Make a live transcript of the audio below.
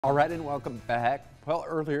All right, and welcome back. Well,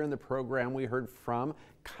 earlier in the program, we heard from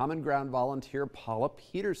Common Ground volunteer Paula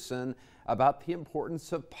Peterson about the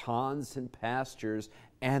importance of ponds and pastures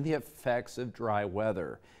and the effects of dry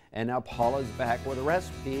weather. And now Paula's back with a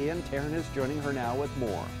recipe, and Taryn is joining her now with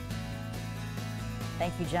more.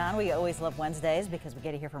 Thank you, John. We always love Wednesdays because we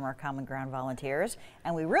get to hear from our Common Ground volunteers.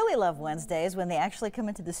 And we really love Wednesdays when they actually come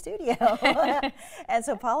into the studio. And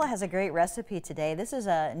so Paula has a great recipe today. This is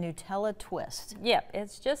a Nutella twist. Yep,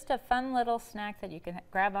 it's just a fun little snack that you can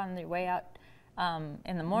grab on the way out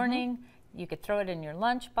in the morning. You could throw it in your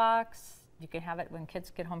lunchbox. You can have it when kids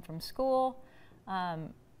get home from school.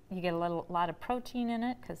 You get a lot of protein in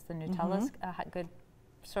it because the Nutella's a good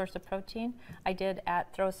source of protein. I did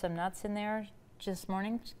throw some nuts in there this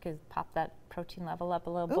morning to pop that protein level up a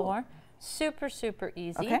little more. Super, super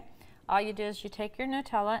easy. Okay. All you do is you take your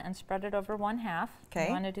Nutella and spread it over 1/2. Okay.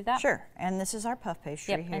 You want to do that? Sure. And this is our puff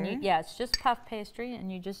pastry Yep. here. And yeah, it's just puff pastry,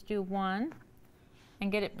 and you just do one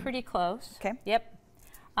and get it pretty close. Okay. Yep.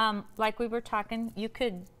 Like we were talking, you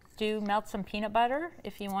could melt some peanut butter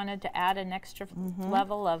if you wanted to add an extra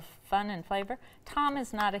level of fun and flavor. Tom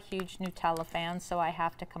is not a huge Nutella fan, so I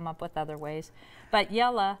have to come up with other ways. But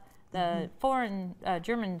Jella, the foreign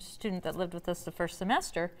German student that lived with us the first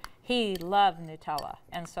semester, he loved Nutella,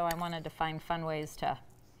 and so I wanted to find fun ways to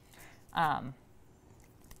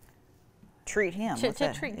treat him.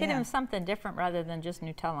 Get him something different rather than just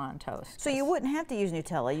Nutella on toast. So you wouldn't have to use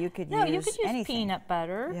Nutella. You could you use could use anything. Peanut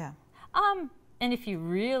butter. Yeah. And if you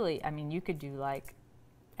really, I mean, you could do like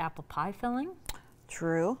apple pie filling.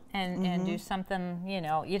 True. And do something, you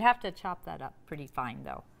know, you'd have to chop that up pretty fine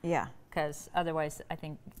though. Yeah. Because otherwise, I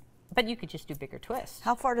think, but you could just do bigger twists.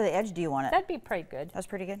 How far to the edge do you want it? That'd be pretty good. That's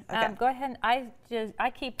pretty good? Okay. Go ahead. I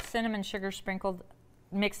keep cinnamon sugar sprinkled,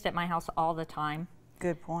 mixed at my house all the time.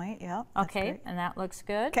 Good point, yeah. Okay, and that looks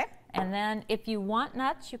good. Okay. And then if you want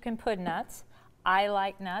nuts, you can put nuts. I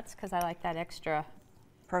like nuts because I like that extra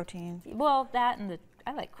protein. Well, that and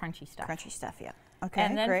I like crunchy stuff. Crunchy stuff, yeah. Okay,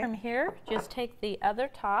 and then great. from here, just take the other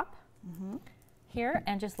top here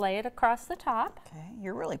and just lay it across the top. Okay,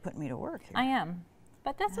 you're really putting me to work here. I am,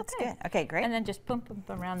 but that's okay. Good. Okay, great. And then just boom, boom,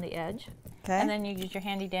 boom around the edge. Okay. And then you use your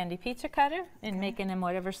handy dandy pizza cutter and making them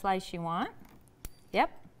whatever slice you want. Yep.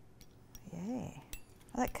 Yay.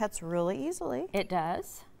 Well, that cuts really easily. It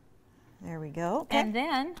does. There we go. Okay. And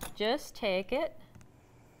then just take it.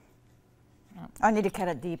 I need to cut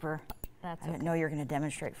it deeper. That's I didn't know you were going to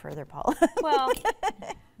demonstrate further, Paula. Well,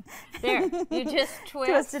 there, you just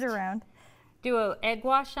twist it around. Do an egg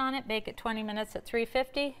wash on it, bake it 20 minutes at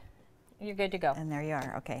 350. You're good to go. And there you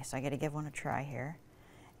are. Okay, so I got to give one a try here.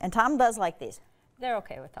 And Tom does like these. They're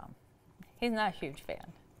okay with Tom. He's not a huge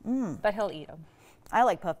fan, but he'll eat them. I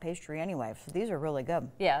like puff pastry anyway, so these are really good.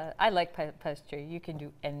 Yeah, I like puff pastry. You can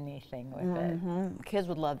do anything with it. Kids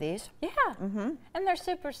would love these. Yeah, and they're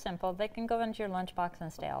super simple. They can go into your lunchbox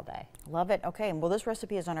and stay all day. Love it. Okay, well, this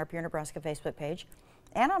recipe is on our Pure Nebraska Facebook page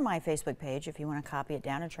and on my Facebook page if you want to copy it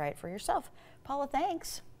down and try it for yourself. Paula,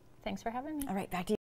 thanks. Thanks for having me. All right, back to you.